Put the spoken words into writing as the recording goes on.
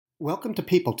Welcome to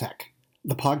People Tech,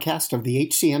 the podcast of the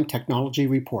HCM Technology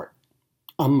Report.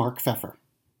 I'm Mark Pfeffer.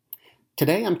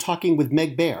 Today I'm talking with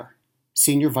Meg Baer,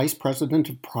 Senior Vice President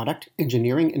of Product,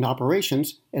 Engineering, and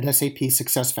Operations at SAP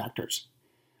SuccessFactors.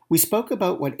 We spoke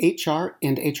about what HR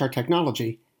and HR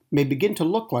technology may begin to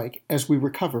look like as we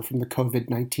recover from the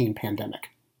COVID-19 pandemic.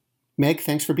 Meg,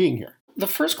 thanks for being here. The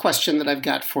first question that I've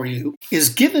got for you is,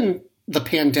 given the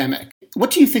pandemic, what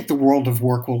do you think the world of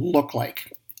work will look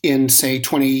like in, say,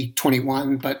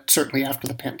 2021, but certainly after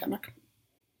the pandemic?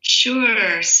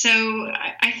 Sure. So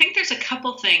I think there's a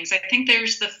couple things. I think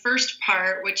there's the first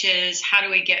part, which is how do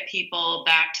we get people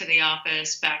back to the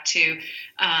office, back to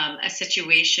a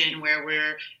situation where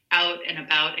we're out and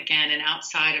about again and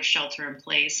outside of shelter in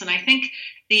place. And I think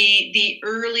the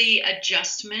early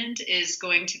adjustment is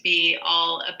going to be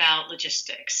all about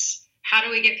logistics. How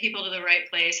do we get people to the right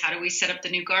place? How do we set up the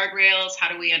new guardrails?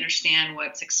 How do we understand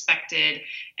what's expected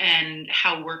and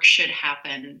how work should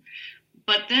happen?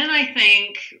 But then I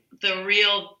think the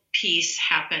real piece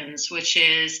happens, which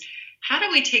is how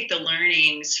do we take the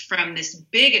learnings from this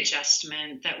big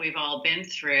adjustment that we've all been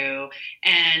through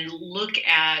and look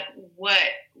at what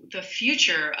the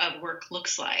future of work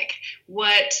looks like,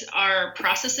 what our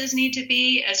processes need to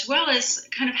be, as well as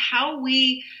kind of how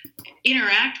we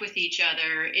interact with each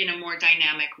other in a more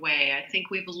dynamic way. I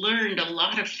think we've learned a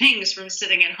lot of things from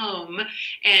sitting at home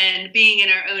and being in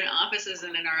our own offices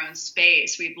and in our own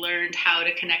space. We've learned how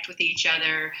to connect with each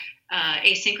other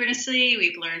asynchronously.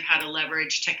 We've learned how to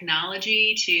leverage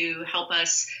technology to help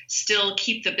us still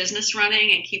keep the business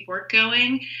running and keep work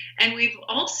going. And we've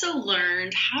also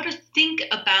learned how to think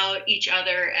about each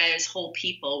other as whole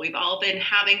people. We've all been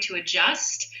having to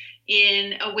adjust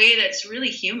in a way that's really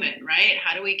human, right?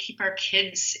 How do we keep our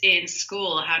kids in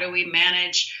school? How do we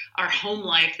manage our home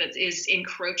life that is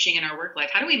encroaching in our work life?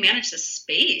 How do we manage the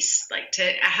space, like to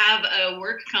have a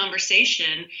work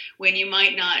conversation when you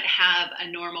might not have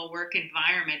a normal work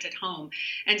environment at home?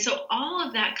 And so all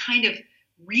of that kind of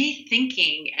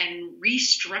rethinking and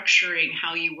restructuring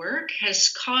how you work has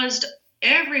caused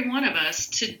every one of us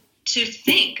to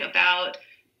think about,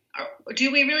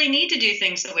 do we really need to do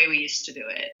things the way we used to do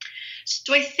it?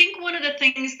 So I think one of the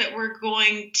things that we're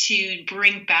going to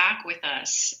bring back with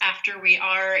us after we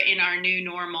are in our new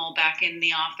normal back in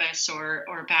the office or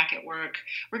back at work,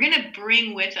 we're going to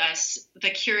bring with us the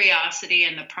curiosity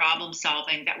and the problem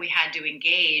solving that we had to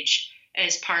engage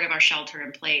as part of our shelter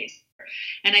in place.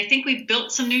 And I think we've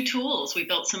built some new tools. We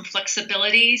built some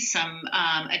flexibility, some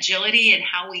agility in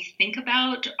how we think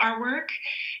about our work.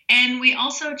 And we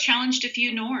also challenged a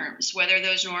few norms, whether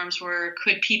those norms were,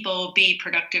 could people be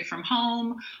productive from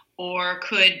home, or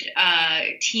could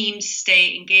teams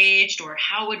stay engaged, or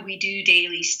how would we do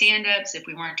daily stand-ups if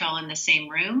we weren't all in the same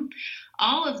room?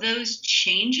 All of those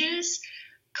changes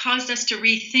caused us to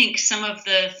rethink some of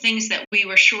the things that we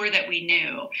were sure that we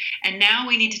knew. And now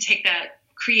we need to take that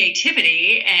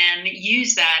creativity and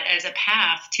use that as a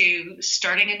path to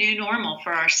starting a new normal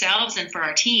for ourselves and for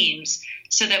our teams,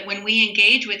 so that when we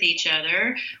engage with each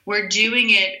other, we're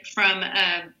doing it from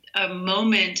a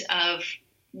moment of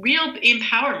real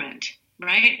empowerment,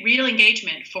 right? Real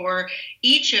engagement for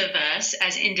each of us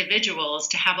as individuals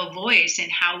to have a voice in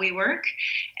how we work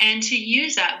and to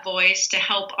use that voice to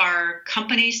help our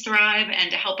companies thrive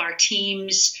and to help our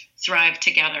teams thrive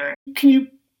together. Can you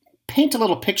paint a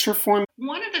little picture for me?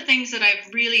 One of the things that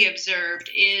I've really observed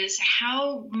is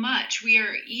how much we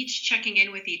are each checking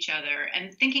in with each other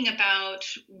and thinking about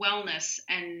wellness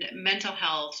and mental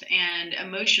health and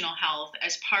emotional health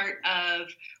as part of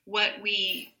what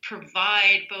we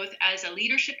provide both as a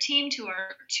leadership team to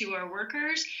our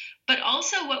workers, but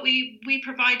also what we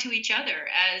provide to each other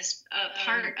as a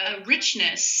part of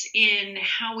richness in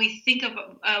how we think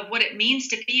of what it means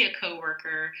to be a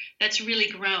coworker that's really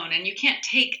grown. And you can't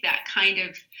take that kind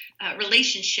of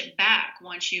relationship back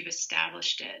once you've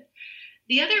established it.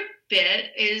 The other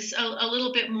bit is a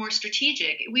little bit more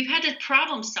strategic. We've had to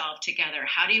problem solve together.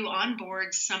 How do you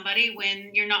onboard somebody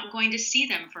when you're not going to see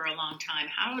them for a long time?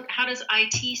 How does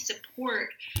IT support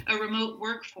a remote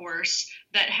workforce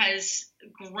that has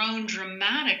grown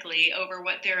dramatically over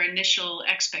what their initial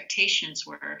expectations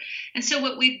were? And so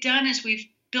what we've done is we've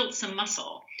built some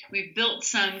muscle. We've built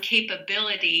some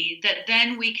capability that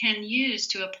then we can use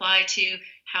to apply to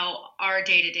how our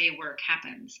day-to-day work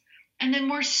happens. And then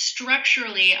more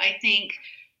structurally, I think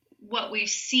what we've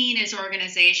seen as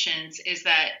organizations is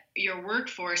that your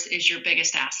workforce is your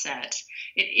biggest asset.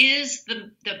 It is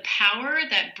the power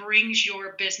that brings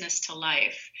your business to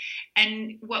life.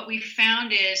 And what we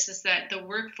found is that the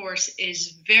workforce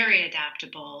is very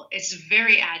adaptable, it's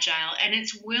very agile, and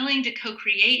it's willing to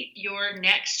co-create your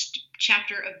next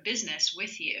chapter of business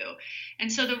with you.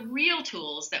 And so the real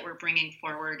tools that we're bringing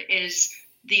forward is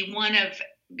the one of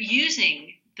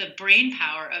using the brain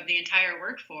power of the entire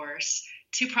workforce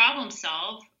to problem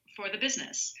solve for the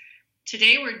business.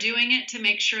 Today, we're doing it to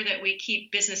make sure that we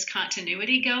keep business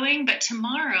continuity going. But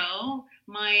tomorrow,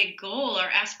 my goal or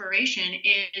aspiration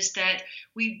is that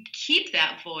we keep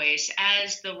that voice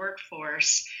as the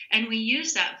workforce, and we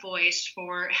use that voice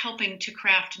for helping to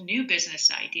craft new business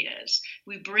ideas.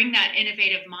 We bring that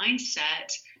innovative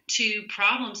mindset to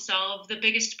problem solve the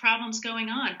biggest problems going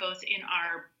on, both in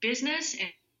our business and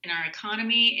in our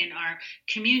economy, in our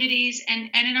communities,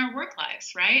 and in our work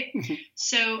lives, right? Mm-hmm.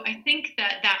 So I think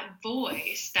that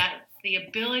voice, that the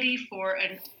ability for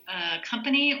a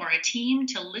company or a team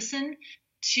to listen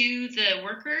to the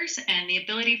workers and the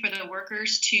ability for the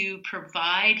workers to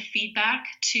provide feedback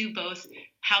to both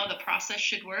how the process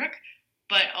should work,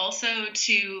 but also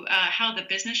to how the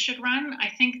business should run, I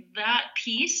think that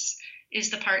piece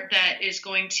is the part that is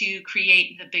going to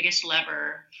create the biggest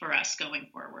lever for us going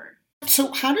forward.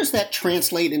 So how does that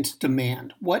translate into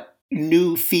demand? What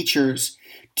new features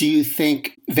do you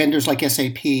think vendors like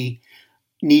SAP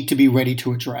need to be ready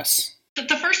to address?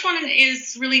 The first one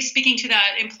is really speaking to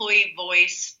that employee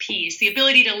voice piece, the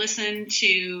ability to listen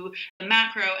to the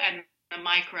macro and the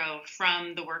micro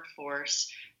from the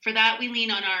workforce. For that, we lean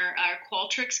on our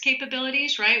Qualtrics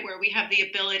capabilities, right, where we have the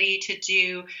ability to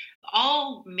do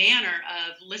all manner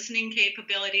of listening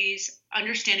capabilities,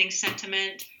 understanding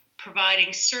sentiment,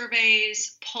 providing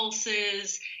surveys,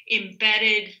 pulses,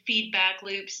 embedded feedback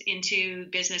loops into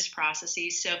business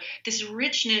processes. So this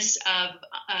richness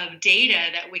of data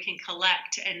that we can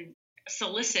collect and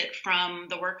solicit from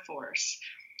the workforce.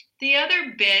 The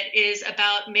other bit is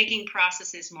about making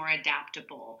processes more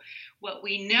adaptable. What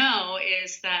we know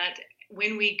is that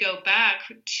when we go back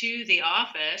to the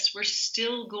office, we're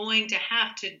still going to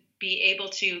have to be able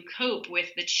to cope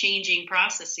with the changing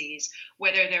processes,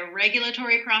 whether they're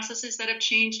regulatory processes that have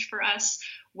changed for us,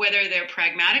 whether they're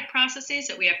pragmatic processes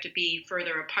that we have to be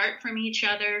further apart from each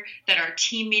other, that our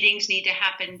team meetings need to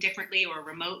happen differently or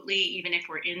remotely, even if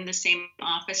we're in the same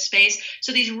office space.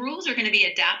 So these rules are going to be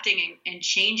adapting and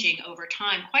changing over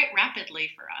time quite rapidly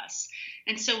for us.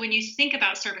 And so when you think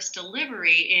about service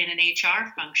delivery in an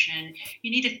HR function, you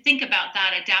need to think about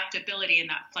that adaptability and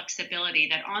that flexibility,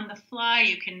 that on the fly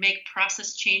you can make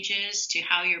process changes to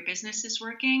how your business is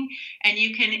working, and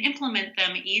you can implement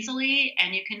them easily,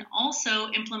 and you can also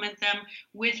implement them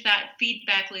with that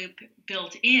feedback loop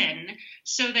built in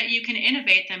so that you can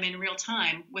innovate them in real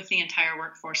time with the entire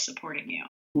workforce supporting you.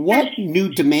 What new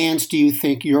demands do you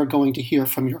think you're going to hear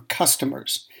from your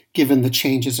customers given the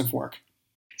changes of work?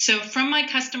 So from my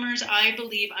customers, I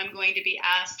believe I'm going to be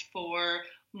asked for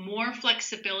more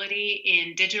flexibility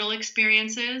in digital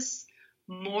experiences,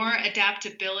 more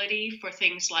adaptability for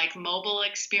things like mobile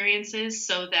experiences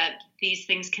so that these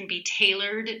things can be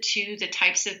tailored to the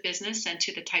types of business and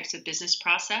to the types of business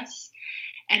process,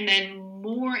 and then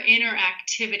more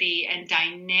interactivity and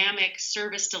dynamic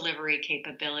service delivery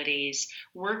capabilities,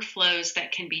 workflows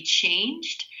that can be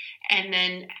changed and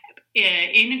then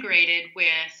integrated with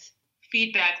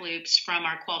feedback loops from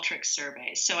our Qualtrics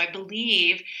surveys. So I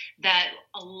believe that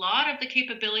a lot of the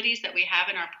capabilities that we have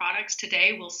in our products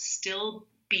today will still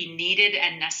be needed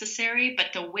and necessary,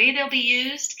 but the way they'll be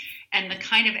used and the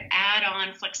kind of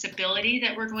add-on flexibility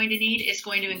that we're going to need is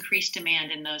going to increase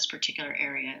demand in those particular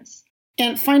areas.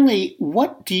 And finally,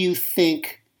 what do you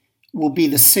think will be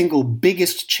the single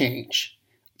biggest change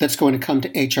that's going to come to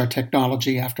HR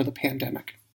technology after the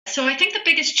pandemic? So I think the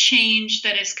biggest change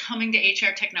that is coming to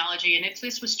HR technology, and if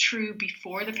this was true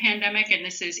before the pandemic, and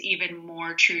this is even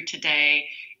more true today,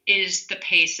 is the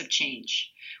pace of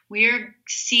change. We are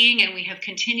seeing, and we have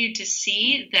continued to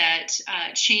see, that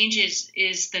change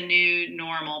is the new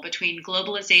normal between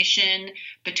globalization,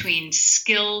 between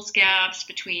skills gaps,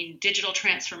 between digital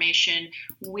transformation.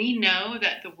 We know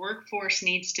that the workforce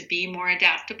needs to be more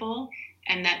adaptable,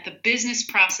 and that the business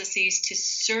processes to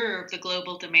serve the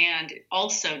global demand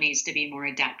also needs to be more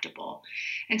adaptable.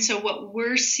 And so what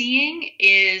we're seeing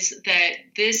is that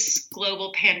this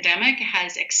global pandemic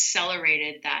has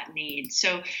accelerated that need.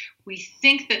 So we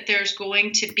think that there's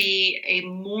going to be a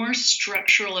more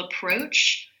structural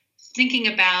approach thinking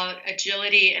about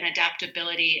agility and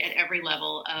adaptability at every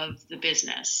level of the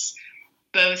business,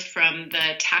 both from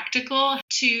the tactical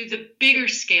to the bigger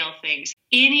scale things.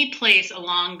 any place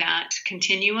along that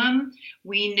continuum,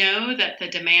 we know that the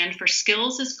demand for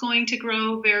skills is going to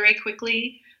grow very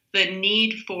quickly. The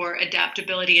need for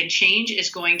adaptability and change is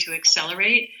going to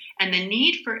accelerate. And the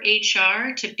need for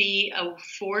HR to be a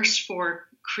force for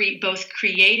both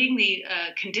creating the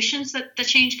conditions that the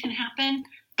change can happen,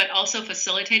 but also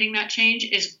facilitating that change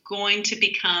is going to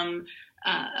become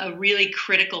a really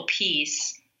critical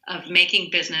piece of making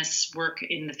business work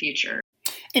in the future.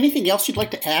 Anything else you'd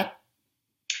like to add?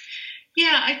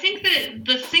 Yeah, I think that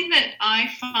the thing that I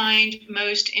find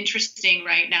most interesting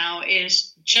right now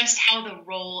is just how the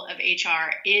role of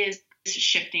HR is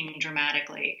shifting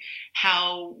dramatically.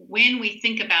 How when we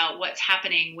think about what's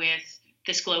happening with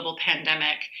this global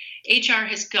pandemic, HR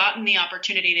has gotten the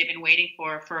opportunity they've been waiting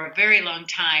for a very long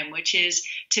time, which is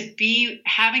to be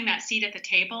having that seat at the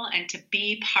table and to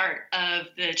be part of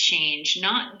the change,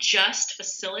 not just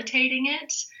facilitating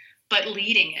it, but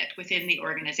leading it within the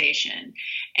organization.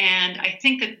 And I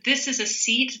think that this is a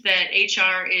seat that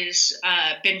HR is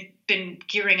been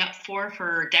gearing up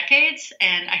for decades.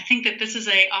 And I think that this is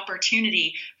an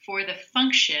opportunity for the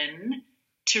function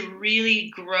to really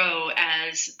grow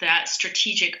as that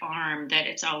strategic arm that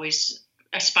it's always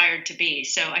aspired to be.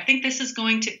 So I think this is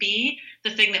going to be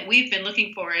the thing that we've been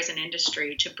looking for as an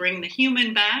industry, to bring the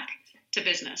human back to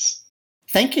business.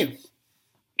 Thank you.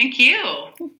 Thank you.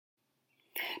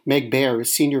 Meg Baer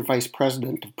is Senior Vice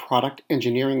President of Product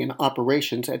Engineering and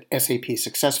Operations at SAP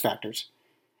SuccessFactors.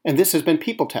 And this has been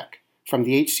People Tech from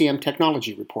the HCM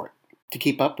Technology Report. To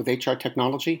keep up with HR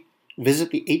technology,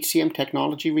 visit the HCM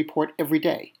Technology Report every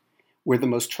day. We're the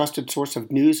most trusted source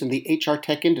of news in the HR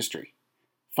tech industry.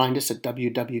 Find us at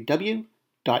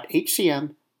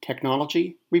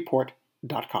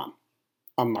www.hcmtechnologyreport.com.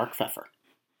 I'm Mark Pfeffer.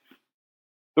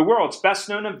 The world's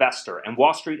best-known investor and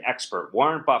Wall Street expert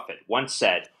Warren Buffett once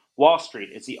said, "Wall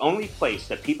Street is the only place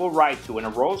that people ride to in a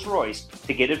Rolls-Royce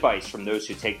to get advice from those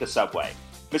who take the subway."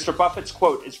 Mr. Buffett's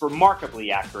quote is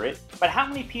remarkably accurate, but how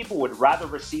many people would rather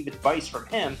receive advice from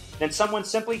him than someone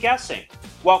simply guessing?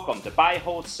 Welcome to Buy,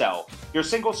 Hold, Sell, your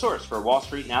single source for Wall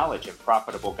Street knowledge and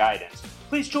profitable guidance.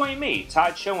 Please join me,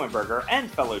 Todd Schoenberger, and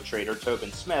fellow trader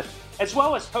Tobin Smith, as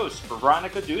well as host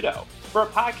Veronica Dudo, for a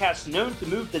podcast known to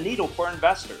move the needle for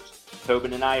investors.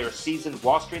 Tobin and I are seasoned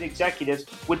Wall Street executives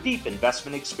with deep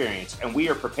investment experience, and we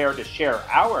are prepared to share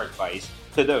our advice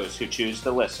to those who choose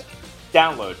to listen.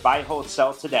 Download Buy, Hold,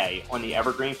 Sell today on the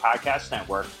Evergreen Podcast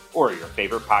Network or your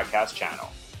favorite podcast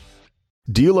channel.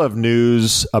 Do you love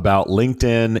news about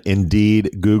LinkedIn,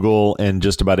 Indeed, Google, and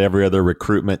just about every other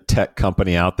recruitment tech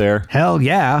company out there? Hell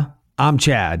yeah. I'm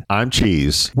Chad. I'm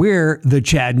Cheese. We're the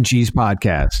Chad and Cheese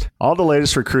Podcast. All the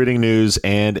latest recruiting news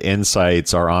and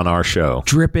insights are on our show,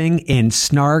 dripping in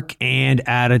snark and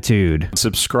attitude.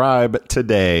 Subscribe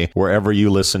today wherever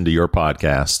you listen to your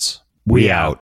podcasts. We out.